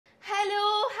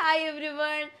Hi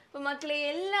everyone. അപ്പോൾ മക്കളെ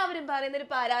എല്ലാവരും പറയുന്ന ഒരു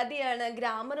പരാതിയാണ്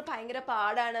ഗ്രാമർ ഭയങ്കര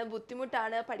പാടാണ്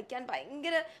ബുദ്ധിമുട്ടാണ് പഠിക്കാൻ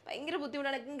ഭയങ്കര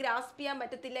ബുദ്ധിമുട്ടാണ് ഗ്രാസ്പ് ചെയ്യാൻ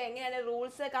പറ്റത്തില്ല എങ്ങനെയാണ്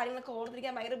റൂൾസ് കാര്യങ്ങളൊക്കെ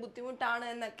ഓർത്തിരിക്കാൻ ഭയങ്കര ബുദ്ധിമുട്ടാണ്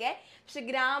എന്നൊക്കെ പക്ഷെ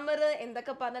ഗ്രാമർ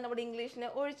എന്തൊക്കെ പറഞ്ഞാൽ നമ്മുടെ ഇംഗ്ലീഷിന്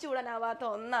ഒഴിച്ചുകൂടാനാവാത്ത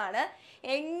ഒന്നാണ്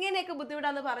എങ്ങനെയൊക്കെ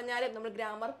ബുദ്ധിമുട്ടാണെന്ന് പറഞ്ഞാലും നമ്മൾ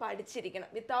ഗ്രാമർ പഠിച്ചിരിക്കണം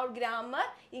വിത്തൗട്ട് ഗ്രാമർ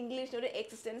ഇംഗ്ലീഷിന് ഒരു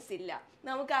എക്സിസ്റ്റൻസ് ഇല്ല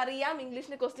നമുക്കറിയാം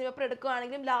ഇംഗ്ലീഷിന് ക്വസ്റ്റ്യൻ പേപ്പർ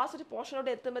എടുക്കുകയാണെങ്കിലും ലാസ്റ്റ് ഒരു പോർഷനോട്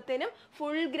എത്തുമ്പോഴത്തേനും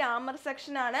ഫുൾ ഗ്രാമർ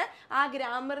സെക്ഷനാണ് ആ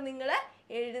ഗ്രാമർ നിങ്ങൾ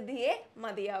എഴുതിയേ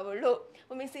മതിയാവുള്ളൂ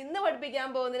അപ്പോൾ മിസ് ഇന്ന് പഠിപ്പിക്കാൻ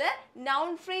പോകുന്നത് noun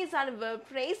phrase and verb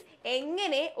phrase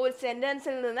എങ്ങനെ ഒരു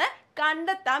സെന്റൻസിൽ നിന്ന്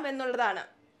കണ്ടെത്താം എന്നുള്ളതാണ്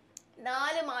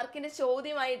 4 മാർക്കിന്റെ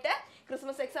ചോദ്യമായിട്ട്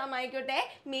ക്രിസ്മസ് എക്സാം ആയിക്കോട്ടെ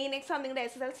മെയിൻ എക്സാം നിങ്ങളുടെ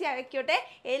SSLC ആയിക്കോട്ടെ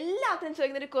എല്ലാത്തിനും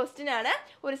ചോദിക്കുന്ന ഒരു ക്വസ്റ്റ്യൻ ആണ്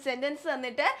ഒരു സെന്റൻസ്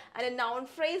തന്നിട്ട് അതിന്റെ നൗൺ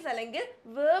ഫ്രേസ് അല്ലെങ്കിൽ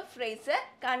വെർബ് ഫ്രേസ്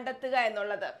കണ്ടെത്തുക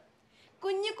എന്നുള്ളത്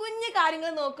കുഞ്ഞു കാര്യങ്ങൾ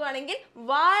നോക്കുകയാണെങ്കിൽ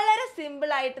വളരെ സിമ്പിൾ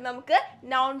ആയിട്ട് നമുക്ക്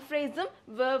നൗൺ ഫ്രേസും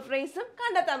വെർബ് ഫ്രേസും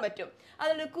കണ്ടെത്താൻ പറ്റും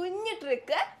അതൊരു കുഞ്ഞു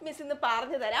ട്രിക്ക് മിസ് ഇന്ന്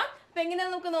പറഞ്ഞു തരാം അപ്പൊ എങ്ങനെയാ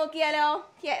നമുക്ക് നോക്കിയാലോ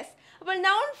യെസ് അപ്പോൾ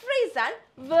noun phrase and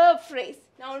verb phrase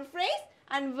noun phrase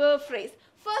and verb phrase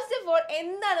first of all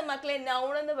എന്താണ് മക്കളെ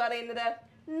നൗൺ എന്ന് പറയുന്നത്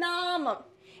നാമം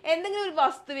എന്തെങ്കിലും ഒരു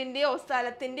വസ്തുവിൻ്റെയോ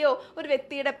സ്ഥലത്തിൻ്റെയോ ഒരു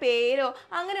വ്യക്തിയുടെ പേരോ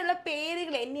അങ്ങനെയുള്ള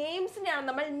പേരുകളെ നെയിംസിനെയാണ്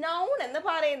നമ്മൾ നൗൺ എന്ന്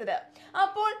പറയുന്നത്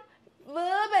അപ്പോൾ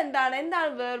വെർബ് എന്താണ്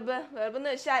വെർബ് എന്ന്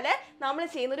വെച്ചാൽ നമ്മൾ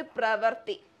ചെയ്യുന്ന ഒരു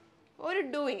പ്രവൃത്തി ഒരു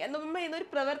ഡൂയിങ് നമ്മൾ ചെയ്യുന്ന ഒരു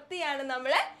പ്രവൃത്തിയാണ്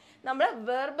നമ്മൾ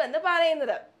വെർബ് എന്ന്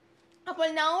പറയുന്നത് അപ്പോൾ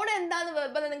നൗൺ എന്താണ്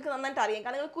വെർബ് എന്ന് നിങ്ങൾക്ക് നന്നായിട്ട് അറിയാം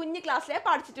കാരണം നിങ്ങൾ കുഞ്ഞു ക്ലാസ്സിലെ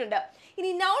പഠിച്ചിട്ടുണ്ട് ഇനി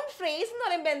നൗൺ ഫ്രേസ് എന്ന്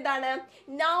പറയുമ്പോൾ എന്താണ്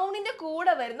നൗണിന്റെ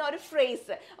കൂടെ വരുന്ന ഒരു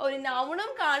ഫ്രേസ് ഒരു നൗണും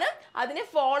കാണും അതിനെ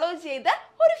ഫോളോ ചെയ്ത്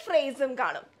ഒരു ഫ്രേസും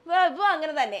കാണും വെർബും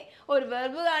അങ്ങനെ തന്നെ ഒരു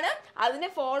വെർബ് കാണും അതിനെ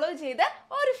ഫോളോ ചെയ്ത്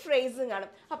ഒരു ഫ്രേസും കാണും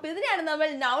അപ്പൊ ഇതിനെയാണ്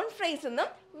നമ്മൾ നൗൺ ഫ്രേസ് എന്നും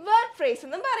വെർബ് ഫ്രേസ്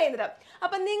എന്നും പറയുന്നത്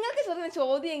അപ്പൊ നിങ്ങൾക്ക് ചോദിക്കുന്ന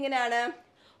ചോദ്യം എങ്ങനെയാണ്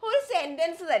ഒരു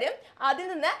സെന്റൻസ് തരും അതിൽ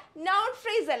നിന്ന് നൗൺ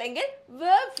ഫ്രേസ് അല്ലെങ്കിൽ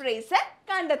വെർബ് ഫ്രേസ്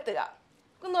കണ്ടെത്തുക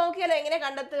നോക്കിയാലോ എങ്ങനെ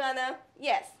കണ്ടെത്തുക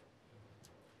യെസ്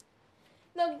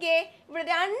നോക്കിയേ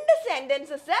ഇവിടെ 2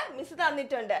 സെന്റൻസസ് മിസ്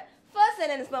തന്നിട്ടുണ്ട് ഫസ്റ്റ്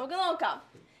സെന്റൻസ് നമുക്ക് നോക്കാം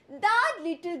That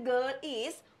little girl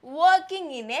is working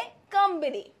in a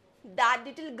company. That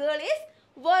little girl is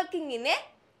working in a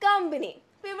company.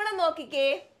 അപ്പൊ ഇവിടെ നോക്കിക്കേ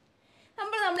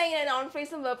നമ്മളെങ്ങനെ നോൺ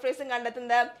ഫ്രേസും വെർബ് ഫ്രേസും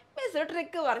കണ്ടെത്തുന്നത് മിസ് ഒരു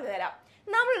ട്രിക്ക് പറഞ്ഞു തരാം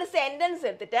നമ്മളൊരു സെന്റൻസ്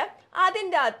എടുത്തിട്ട്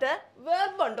അതിൻ്റെ അകത്ത്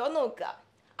വെർബ് ഉണ്ടോ നോക്കുക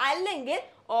അല്ലെങ്കിൽ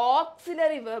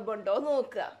ഓക്സിലറി വെർബ് ഉണ്ടോ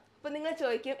നോക്കുക അപ്പൊ നിങ്ങൾ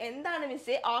ചോദിക്കും എന്താണ്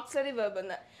മിസ്സേ ഓക്സിലറി വെർബ്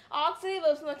എന്ന് ഓക്സിലറി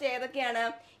വെർബ്സ് എന്ന് വെച്ചാൽ ഏതൊക്കെയാണ്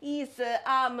is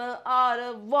am are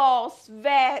was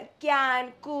were can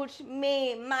could may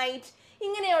might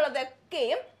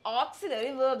ഇങ്ങനെയുള്ളതൊക്കെയും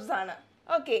auxiliary verbs ആണ്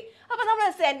ഓക്കെ അപ്പൊ നമ്മൾ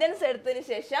സെന്റൻസ് എടുത്തതിന്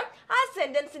ശേഷം ആ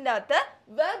സെന്റൻസിന്റെ അകത്ത്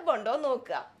വെർബ് ഉണ്ടോ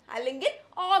നോക്കുക അല്ലെങ്കിൽ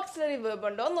ഓക്സിലറി വെർബ്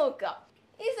ഉണ്ടോ നോക്കുക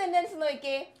ഈ സെന്റൻസ്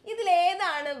നോക്കിയേ ഇതിൽ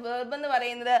ഏതാണ് വെർബ് എന്ന്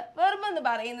പറയുന്നത് വെർബ് എന്ന്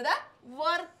പറയുന്നത്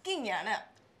വർക്കിംഗ് ആണ്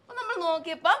അപ്പൊ നമ്മൾ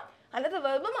നോക്കിയപ്പോ അല്ലാതെ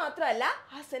വെർബ് മാത്രമല്ല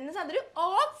ആ സെന്റൻസ് അതൊരു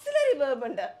ഓക്സിലറി വെർബ്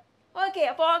ഉണ്ട് ഓക്കെ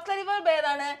അപ്പൊ ഓക്സിലറി വെർബ്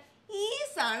ഏതാണ്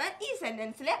ഈസ് ആണ് ഈ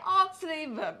സെന്റൻസിലെ ഓക്സിലറി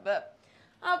വെർബ്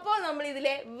അപ്പോൾ നമ്മൾ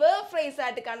ഇതിലെ വെർബ് ഫ്രേസ്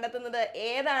ആയിട്ട് കണ്ടെത്തുന്നത്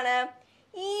ഏതാണ്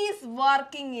is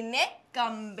working in A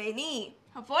company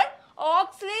അപ്പോൾ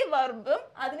ഓക്സിലറി വെർബും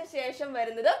അതിനുശേഷം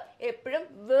വരുന്നത് എപ്പോഴും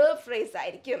വെർബ് ഫ്രേസ്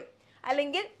ആയിരിക്കും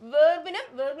അല്ലെങ്കിൽ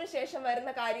വെർബിന് ശേഷം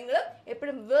വരുന്ന കാര്യങ്ങളും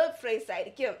എപ്പോഴും വെർബ് ഫ്രേസ്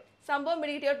ആയിരിക്കും സംഭവം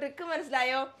പിടികിട്ടിയോ ട്രിക്ക്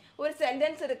മനസ്സിലായോ ഒരു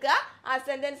സെന്റൻസ് എടുക്കുക ആ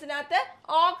സെന്റൻസിനകത്ത്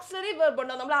ഓക്സിലറി വെർബ്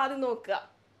ഉണ്ടോ നമ്മൾ ആദ്യം നോക്കുക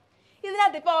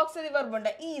ഇതിനകത്ത് ഇപ്പൊ ഓക്സിലറി വെർബ്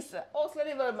ഉണ്ട് ഈസ്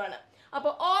ഓക്സിലറി വെർബ് ആണ് അപ്പൊ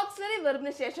ഓക്സിലറി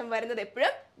വെർബിന് ശേഷം വരുന്നത്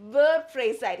എപ്പോഴും വെർബ്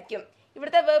ഫ്രേസ് ആയിരിക്കും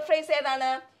ഇവിടുത്തെ വെർബ് ഫ്രേസ് ഏതാണ്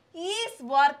is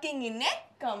working in A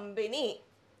company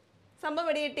സംഭവം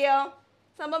പിടികിട്ടിയോ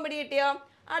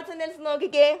അടുത്ത സെന്റൻസ്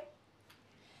നോക്കിക്കേ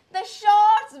The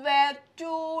shorts were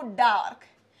too dark.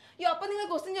 അപ്പൊ നിങ്ങൾ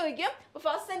ക്വസ്റ്റ്യൻ ചോദിക്കും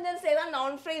ഫസ്റ്റ് സെന്റൻസ് ഏതാണ്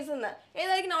നോൺ ഫ്രേസ് എന്ന്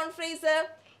ഏതായിരിക്കും non phrase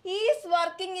is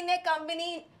working in A company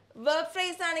verb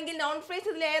phrase ആണെങ്കിൽ നോൺ ഫ്രേസ്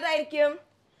ഇതിൽ ഏതായിരിക്കും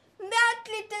that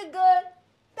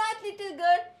little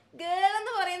girl ഗേൾ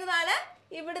എന്ന് പറയുന്നതാണ്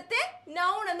ഇവിടുത്തെ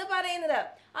നൗൺ എന്ന് പറയുന്നത്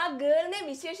ആ ഗേളിനെ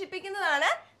വിശേഷിപ്പിക്കുന്നതാണ്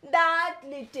that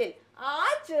little ആ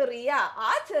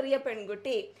ചെറിയ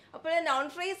പെൺകുട്ടി അപ്പോൾ നോൺ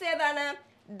ഫ്രേസ് ഏതാണ്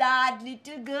that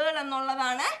little girl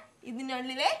എന്നുള്ളതാണ്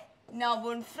ഇതിനുള്ളിലെ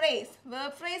നൗൺ ഫ്രേസ്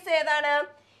വെർബ് ഫ്രേസ് ഏതാണ്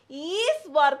is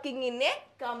working in A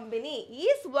company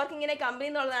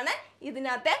എന്നുള്ളതാണ്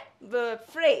ഇതിനകത്തെ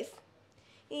വെർബ് ഫ്രേസ്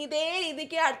ഇതേ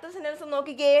രീതിക്ക് അടുത്ത സെന്റൻസ്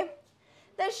നോക്കിക്കേ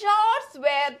The shorts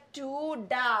were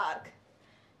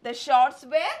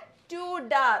too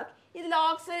dark. ഇതിൽ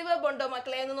ഓക്സിലറി വെർബ് ഉണ്ടോ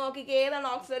മക്കളെ ഒന്ന് നോക്കിക്കേ ഏതാണ്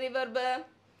ഓക്സിലറി വെർബ്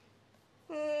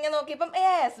നോക്കിയപ്പം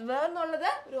വേർ എന്നുള്ളത്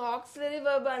ഒരു ഓക്സിലറി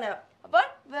വെർബ് ആണ് അപ്പോൾ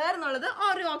വേർ എന്നുള്ളത്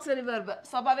ഒരു ഓക്സിലറി വെർബ്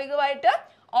സ്വാഭാവികമായിട്ട്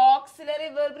ഓക്സിലറി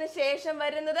വെർബിന് ശേഷം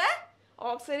വരുന്നത്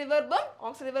ഓക്സിലറി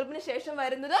വെർബിന് ശേഷം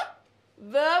വരുന്നത്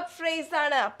വെർബ് ഫ്രേസ്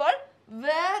ആണ് അപ്പോൾ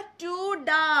were too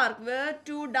dark. Were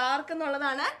too dark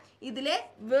എന്നുള്ളതാണ് ഇതിലെ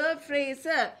verb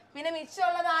phrase. പിന്നെ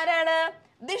മിച്ചമുള്ളത് ആരാണ്?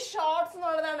 The shorts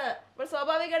എന്നുള്ളതാണ്. അപ്പോൾ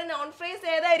സ്വാഭാവികമായിട്ട് noun phrase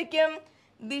ഏതായിരിക്കും?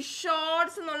 The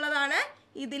shorts എന്നുള്ളതാണ്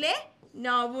ഇതിലെ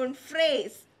noun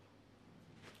phrase.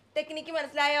 ടെക്നിക്ക്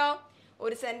മനസ്സിലായോ?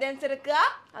 ഒരു സെന്റൻസ് എടുക്കുക,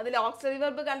 അതിൽ ഓക്സിലറി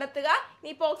വെർബ് കണ്ടെത്തുക.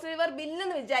 ഇനിയിപ്പോൾ ഓക്സിലറി വെർബ്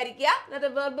ഇല്ലെന്ന് വിചാരിക്കുക, എന്നിട്ട്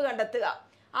വെർബ് കണ്ടെത്തുക.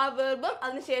 ആ വെർബും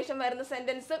അതിനുശേഷം വരുന്ന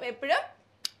സെന്റൻസും എപ്പോഴും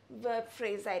verb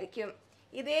phrase ആയിരിക്കും.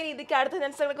 ഇതേ രീതിക്ക് അടുത്ത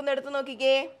സെന്റൻസുകളൊക്കെ ഒന്ന് എടുത്ത്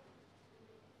നോക്കിക്കേ.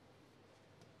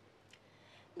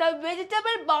 The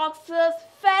vegetable boxes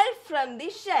fell from the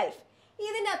shelf.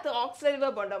 ഇതിനകത്ത് ഓക്സിലറി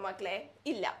വെർബ് ഉണ്ടോ മക്കളെ?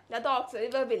 ഇല്ല, ഇതിനകത്ത് ഓക്സിലറി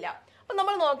വെർബ് ഇല്ല. അപ്പൊ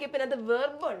നമ്മൾ നോക്കിയപ്പോൾ ഇതിനകത്ത്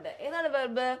വെർബ് ഉണ്ട്. ഏതാണ്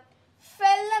വെർബ്?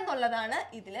 fell എന്നുള്ളതാണ്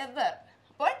ഇതിലെ വെർബ്.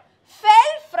 അപ്പോൾ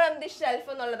fell from the shelf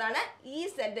എന്നുള്ളതാണ് ഈ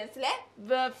സെന്റൻസിലെ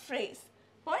verb phrase.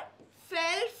 അപ്പോൾ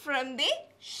fell from the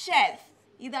shelf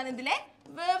ഇതാണ് ഇതിലെ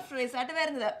verb phrase ആയിട്ട്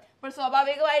വരുന്നത്. അപ്പോൾ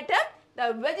സ്വാഭാവികമായിട്ട് the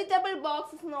vegetable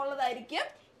boxes എന്നുള്ളതായിരിക്കും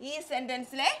ഈ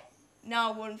സെന്റൻസിലെ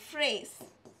noun phrase.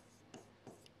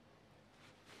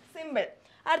 സിമ്പിൾ.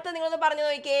 അടുത്ത നിങ്ങളൊന്ന് പറഞ്ഞു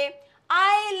നോക്കിയേ.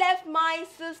 I left my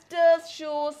sister's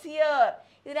shoes here.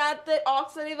 ഇതിനകത്ത്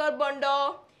ഓക്സിലറി വെർബ് ഉണ്ടോ?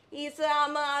 ഈസ്,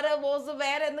 ആം, ആർ, വാസ്,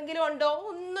 വേറെ എന്തെങ്കിലും ഉണ്ടോ?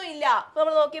 ഒന്നുമില്ല. അപ്പൊ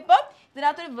നമ്മൾ നോക്കിയപ്പോ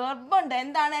ഇതിനകത്തൊരു വെർബ് ഉണ്ട്.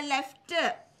 എന്താണ്? ലെഫ്റ്റ്.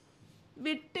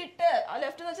 വിട്ടിട്ട്.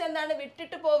 ലെഫ്റ്റ് എന്ന് വെച്ചാൽ എന്താണ്?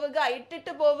 വിട്ടിട്ട് പോവുക,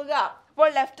 ഇട്ടിട്ട് പോവുക. അപ്പോൾ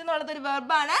ലെഫ്റ്റ് എന്നുള്ളത് ഒരു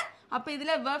വെർബാണ്. അപ്പൊ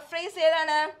ഇതിലെ വെർബ് ഫ്രേസ്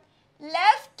ഏതാണ്?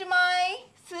 Left my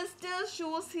sisters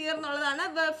shoes here എന്നുള്ളതാണ്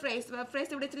വെർബ് ഫ്രേസ്. വെർബ്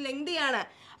ഫ്രേസ് ഇവിടെ ഇച്ചിരി ലെങ്തി ആണ്.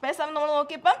 അപ്പോൾ സമയം നമ്മൾ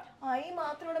നോക്കിയപ്പം ഐ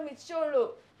മാത്രം ഇവിടെ മിച്ചമുള്ളൂ.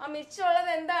 ആ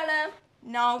മിച്ചമുള്ളത് എന്താണ്?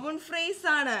 noun phrase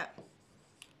ആണ്.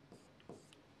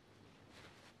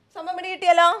 സംഭവം ഇവിടെ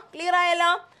കിട്ടിയല്ലോ? ക്ലിയർ ആയല്ലോ?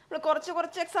 നമ്മൾ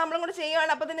കുറച്ച് എക്സാമ്പിളും കൂടെ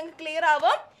ചെയ്യുകയാണ്. അപ്പോൾ നിങ്ങൾക്ക് ക്ലിയർ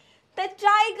ആവും. The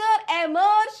tiger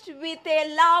emerged with a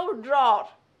loud roar.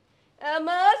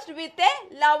 Emerged with a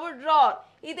loud roar.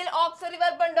 ഇതിൽ ഓക്സിലറി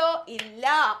വെർബ് ഉണ്ടോ? ഇല്ല.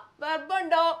 വെർബ്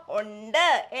ഉണ്ടോ? ഉണ്ട്.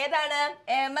 ഏതാണ്?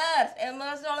 emerge.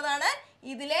 emerge എന്നുള്ളതാണ്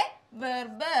ഇതിലെ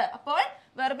വെർബ്. അപ്പോൾ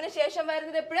വെർബിന് ശേഷം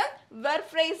വരുന്നത് എപ്പോഴും വെർബ്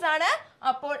ഫ്രേസ് ആണ്.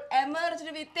 അപ്പോൾ emerged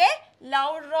with a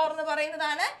loud roar എന്ന്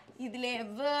പറയുന്നതാണ് ഇതിലെ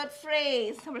വെർബ്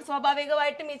ഫ്രേസ്. നമ്മൾ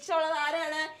സ്വാഭാവികമായിട്ട് മിച്ചമുള്ളത്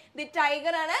ആരാണ്? ദി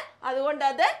ടൈഗർ ആണ്. അതുകൊണ്ട്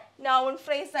അത് noun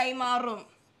phrase ആയി മാറും.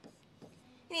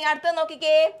 ഇനി അടുത്ത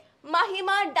നോക്കിക്കേ. മഹിമ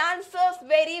ഡാൻസേഴ്സ്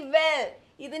വെരി വെൽ.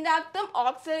 ഇതിന്റെ അർത്ഥം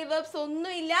ഓക്സിലറി വെർബ്സ്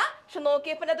ഒന്നുമില്ല. പക്ഷെ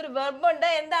നോക്കിയപ്പോൾ അതൊരു വെർബ് ഉണ്ട്.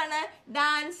 എന്താണ്?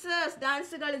 ഡാൻസേഴ്സ്.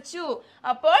 ഡാൻസ് കളിച്ചു.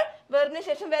 അപ്പോൾ വെർബിന്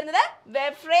ശേഷം വരുന്നത്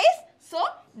verb phrase. So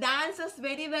dancers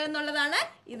very well എന്നുള്ളതാണ്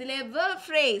ഇതിലെ വെർബ്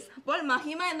ഫ്രേസ്. അപ്പോൾ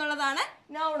മഹിമ എന്നുള്ളതാണ്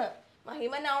നൗണ്.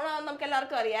 മഹിമ നൗൺ ആണെന്ന് നമുക്ക്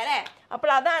എല്ലാവർക്കും അറിയാം അല്ലേ? അപ്പോൾ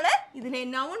അതാണ് ഇതിലെ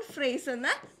നൗൺ ഫ്രേസ്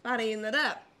എന്ന് പറയുന്നത്.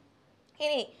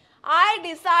 ഇനി I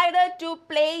decided to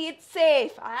play it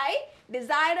safe. I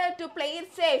decided to play it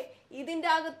safe. ഇതിന്റെ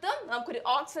അകത്തും നമുക്കൊരു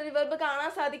ഓക്സിലറി വെർബ്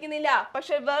കാണാൻ സാധിക്കുന്നില്ല.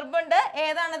 പക്ഷെ വെർബ് ഉണ്ട്.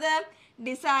 ഏതാണത്?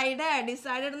 ഡിസൈഡഡ്.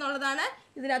 ഡിസൈഡഡ് എന്നുള്ളതാണ്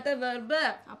ഇതിനകത്ത് വെർബ്.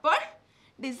 അപ്പോൾ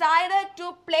decided to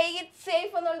play it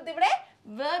safe എന്നുള്ളത് ഇവിടെ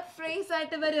verb phrase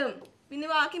ആയിട്ട് വരും. പിന്നെ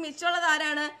ബാക്കി മിച്ചമുള്ളത്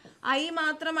ആരാണ്? I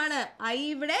മാത്രമാണ്. I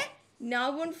ഇവിടെ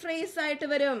noun phrase ആയിട്ട്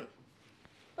വരും.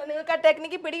 അപ്പോൾ നിങ്ങൾക്ക് ആ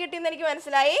ടെക്നിക്ക് പിടികിട്ടിയെന്ന് എനിക്ക്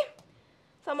മനസ്സിലായി.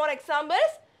 Some more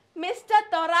examples. Mr.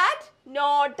 Thorat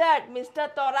nodded. Mr.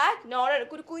 Thorat nodded.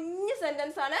 ഒരു കുഞ്ഞു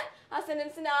സെന്റൻസ് ആണ്. ആ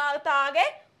സെന്റൻസിനകത്ത് ആകെ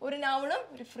ഒരു നൗണും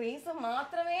ഒരു ഫ്രേസും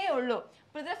മാത്രമേ ഉള്ളൂ.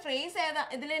 അപ്പോൾ ഇതിലെ ഫ്രേസ് ഏതാ?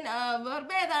 ഇതിലെ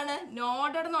വെർബ് ഏതാണ്?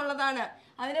 നോഡഡ് എന്നുള്ളതാണ്.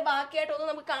 അതിന് ബാക്കിയായിട്ട് ഒന്നും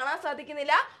നമുക്ക് കാണാൻ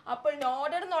സാധിക്കുന്നില്ല. അപ്പോൾ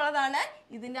നോഡഡ് എന്നുള്ളതാണ്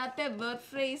ഇതിൻ്റെ അകത്തെ വെർബ്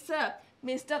ഫ്രേസ്.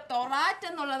 മിസ്റ്റർ തൊറാറ്റ്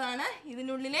എന്നുള്ളതാണ്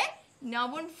ഇതിനുള്ളിലെ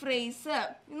നൗൺ ഫ്രേസ്.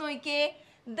 നോക്കിയേ.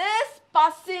 This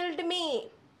puzzled me.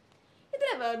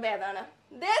 ഇതിലെ വെർബ് ഏതാണ്?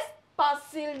 This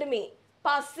puzzled me.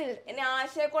 Puzzled എന്നെ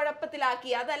ആശയക്കുഴപ്പത്തിലാക്കി.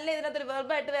 അതല്ല ഇതിനകത്തൊരു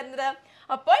വെർബായിട്ട് വരുന്നത്.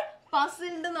 അപ്പോൾ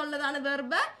puzzled എന്നുള്ളതാണ്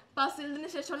വെർബ്. puzzledന്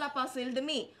ശേഷമുള്ള puzzled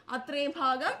me അത്രയും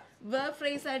ഭാഗം verb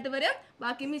phrase ആയിട്ട് വരും.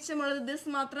 ബാക്കി മിച്ചമുള്ളത് this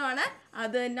മാത്രമാണ്.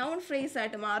 അത് noun phrase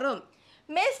ആയിട്ട് മാറും.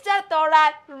 Mr.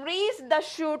 Thorat reached the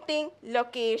shooting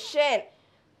location.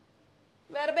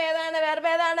 Verb ഏതാണ്? വെർബ്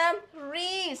ഏതാണ്?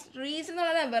 റീച്ച്. റീച്ച്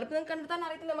എന്നുള്ളത് വെർബ് നിങ്ങൾക്ക് കണ്ടെത്താൻ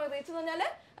അറിയത്തില്ല. നമ്മൾ റീച്ച് എന്ന് പറഞ്ഞാൽ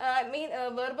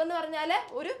വെർബ് എന്ന് പറഞ്ഞാൽ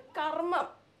ഒരു കർമ്മം.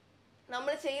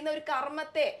 നമ്മൾ ചെയ്യുന്ന ഒരു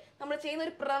കർമ്മത്തെ, നമ്മൾ ചെയ്യുന്ന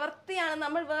ഒരു പ്രവൃത്തിയാണ്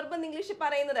നമ്മൾ വെർബ് എന്ന് ഇംഗ്ലീഷിൽ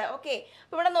പറയുന്നത്. ഓക്കെ.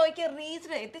 അപ്പോൾ ഇവിടെ നോക്കിയ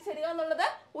റീച്ച്ഡ്, എത്തിച്ചേരുക എന്നുള്ളത്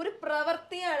ഒരു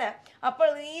പ്രവൃത്തിയാണ്. അപ്പോൾ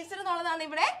റീച്ച്ഡ് എന്നുള്ളതാണ്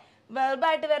ഇവിടെ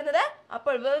വെർബായിട്ട് വരുന്നത്.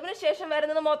 അപ്പോൾ വെർബിന് ശേഷം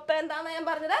വരുന്നത് മൊത്തം എന്താണെന്ന് ഞാൻ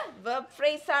പറഞ്ഞത്? വെർബ്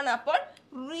ഫ്രേസ് ആണ്. അപ്പോൾ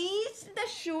റീച്ച് ദ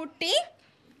ഷൂട്ടിംഗ്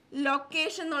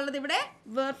ലൊക്കേഷൻ എന്നുള്ളത് ഇവിടെ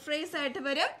വെർബ് ഫ്രേസ് ആയിട്ട്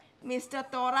വരും. മിസ്റ്റർ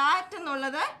തൊറാറ്റ്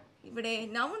എന്നുള്ളത് ഇവിടെ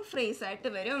നൗൺ ഫ്രേസ്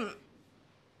ആയിട്ട് വരും.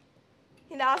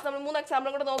 ലാസ്റ്റ് നമ്മൾ 3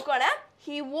 എക്സാമ്പിളും കൂടെ നോക്കുകയാണ്.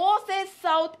 He was a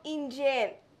South Indian.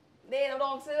 നമ്മുടെ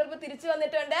ഓക്സിലറി വെർബ് തിരിച്ചു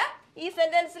വന്നിട്ടുണ്ട്. ഈ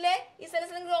സെന്റൻസിൽ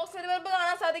നിങ്ങൾക്ക് ഓക്സിലറി വെർബ്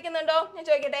കാണാൻ സാധിക്കുന്നുണ്ടോ? ഞാൻ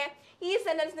ചോദിക്കട്ടെ, ഈ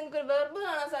സെന്റൻസ് നിങ്ങൾക്ക് ഒരു വെർബ്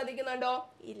കാണാൻ സാധിക്കുന്നുണ്ടോ?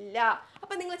 ഇല്ല.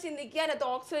 അപ്പൊ നിങ്ങൾ ചിന്തിക്കാൻ അത്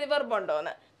ഓക്സിലറി വെർബ്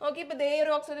ഉണ്ടോന്ന് നോക്കി. ഇപ്പൊ ദേ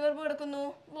ഒരു ഓക്സിലറി വെർബ് എടുക്കുന്നു,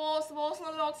 വാസ്. വാസ്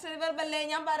എന്നുള്ള ഓക്സിലറി വെർബ് അല്ലേ?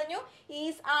 ഞാൻ പറഞ്ഞു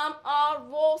is, am, R,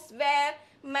 was, where,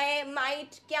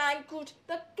 might, can, could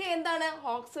ഇതൊക്കെ എന്താണ്?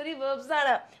 ഓക്സിലറി വെർബ്സ്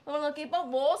ആണ്. നമ്മൾ നോക്കിയപ്പോ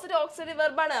വാസ് ഒരു ഓക്സിലറി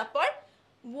വെർബാണ്. അപ്പോൾ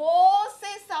വാസ്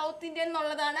എ സൗത്ത് ഇന്ത്യൻ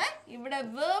എന്നുള്ളതാണ് ഇവിടെ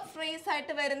വെർബ് ഫ്രേസ്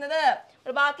ആയിട്ട് വരുന്നത്.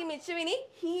 ബാക്കി മിച്ചുവിനി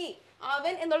ഹി,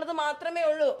 അവൻ എന്നുള്ളത് മാത്രമേ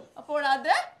ഉള്ളൂ. അപ്പോൾ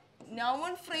അത്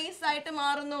നൗൺ ഫ്രേസ് ആയിട്ട്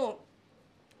മാറുന്നു.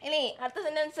 ഇനി അടുത്ത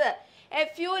sentence, A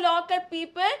few local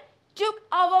people took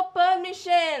our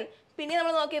permission. പിന്നെ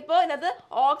നമ്മൾ നോക്കിയപ്പോ ഇതിനകത്ത്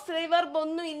ഓക്സിലറി വെർബ്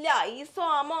ഒന്നും ഇല്ല. ഈസോ,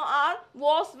 ആമോ, ആർ,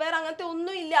 വാസ്, വേർ അങ്ങനത്തെ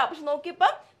ഒന്നും ഇല്ല. പക്ഷെ നോക്കിയപ്പോ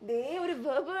ദേ ഒരു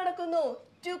വെർബ് കിടക്കുന്നു.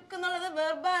 took എന്നുള്ളത്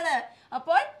വെർബാണ്.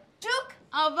 അപ്പോൾ took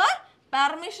our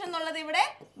permission എന്നുള്ളത് ഇവിടെ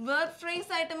വെർബ്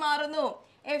ഫ്രേസ് ആയിട്ട് മാറുന്നു.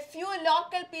 എ ഫ്യൂ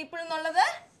ലോക്കൽ പീപ്പിൾ എന്നുള്ളത്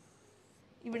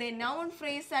ഇവിടെ നൗൺ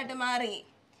ഫ്രേസ് ആയിട്ട് മാറി.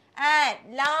 ആൻഡ്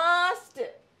ലാസ്റ്റ്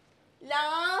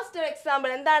എക്സാമ്പിൾ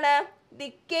എന്താണ്? The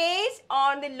cage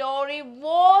on the lorry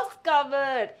was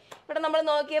covered. ഇവിടെ നമ്മൾ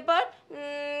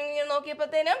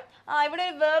നോക്കിയപ്പോഴത്തേനും ഇവിടെ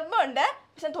ഒരു വെർബ് ഉണ്ട്.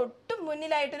 പക്ഷെ തൊട്ട്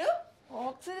മുന്നിലായിട്ടൊരു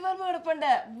ഓക്സിലറി വെർബ്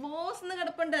കിടപ്പുണ്ട്, വാസ് എന്ന്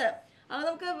കിടപ്പുണ്ട്. അത്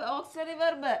നമുക്ക് ഓക്സിലറി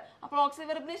വെർബ്. അപ്പോൾ ഓക്സിലറി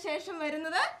വെർബിന് ശേഷം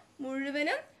വരുന്നത്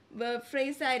മുഴുവനും വെർബ്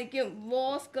ഫ്രേസ് ആയിരിക്കും.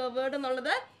 വാസ് കവേർഡ്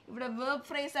എന്നുള്ളത് ഇവിടെ വെർബ്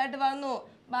ഫ്രേസ് ആയിട്ട് വന്നു.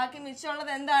 ബാക്കി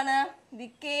മിച്ചമുള്ളത് എന്താണ്? The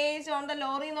cage on the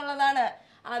lorry എന്നുള്ളതാണ്.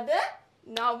 അത്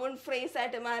നൗൺ ഫ്രേസ്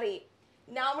ആയിട്ട് മാറി.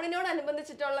 നൗണിനോട്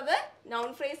അനുബന്ധിച്ചിട്ടുള്ളത് നൗൺ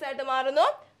ഫ്രേസ് ആയിട്ട് മാറുന്നു.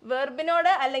 വെർബിനോട്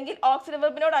അല്ലെങ്കിൽ ഓക്സിലറി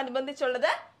വെർബിനോട് അനുബന്ധിച്ചുള്ളത്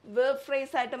വെർബ്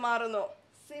ഫ്രേസ് ആയിട്ട് മാറുന്നു.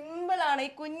 സിമ്പിൾ ആണ്. ഈ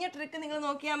കുഞ്ഞു ട്രിക്ക് നിങ്ങൾ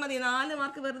നോക്കിയാൽ മതി. 4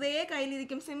 മാർക്ക് വെറുതെ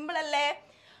കയ്യിലിരിക്കും. സിമ്പിൾ അല്ലേ?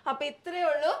 അപ്പൊ ഇത്രയേ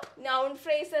ഉള്ളൂ നൗൺ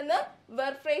ഫ്രേസ് എന്ന്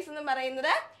വെർബ് ഫ്രേസ് എന്ന്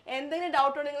പറയുന്നത്. എന്തെങ്കിലും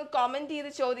ഡൗട്ട് ഉണ്ടെങ്കിൽ നിങ്ങൾ കമന്റ്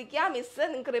ചെയ്ത് ചോദിക്കുക, മിസ്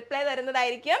നിങ്ങൾക്ക് റിപ്ലൈ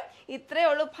തരുന്നതായിരിക്കും. ഇത്രയേ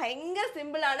ഉള്ളൂ. ഭയങ്കര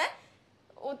സിമ്പിൾ ആണ്.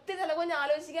 ഒത്തിരി ചിലപ്പോൾ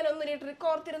ആലോചിക്കാനൊന്നും ഇല്ല. ട്രിക്ക്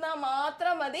ഓർത്തിരുന്നാൽ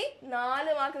മാത്രം മതി.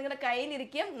 4 മാർക്ക് നിങ്ങളുടെ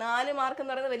കയ്യിലിരിക്കും. 4 മാർക്ക്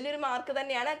എന്ന് പറയുന്നത് വലിയൊരു മാർക്ക്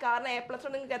തന്നെയാണ്. കാരണം A+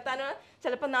 നിങ്ങൾക്ക് എത്താനോ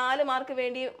ചിലപ്പോൾ 4 മാർക്ക്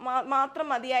വേണ്ടി മാത്രം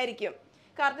മതിയായിരിക്കും.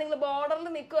 കാരണം നിങ്ങൾ ബോർഡറിൽ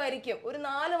നിൽക്കുമായിരിക്കും. ഒരു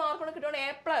 4 മാർക്ക് കൊണ്ട് കിട്ടുവാണ് A+.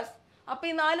 അപ്പൊ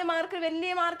ഈ 4 മാർക്ക്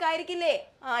വലിയ മാർക്ക് ആയിരിക്കില്ലേ?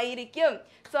 ആയിരിക്കും.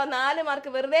 സോ 4 മാർക്ക്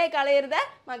വെറുതെ കളയരുത്.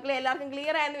 മക്കളെ എല്ലാവർക്കും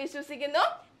ക്ലിയർ ആയെന്ന് വിശ്വസിക്കുന്നു.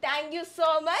 Thank you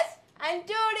so much. And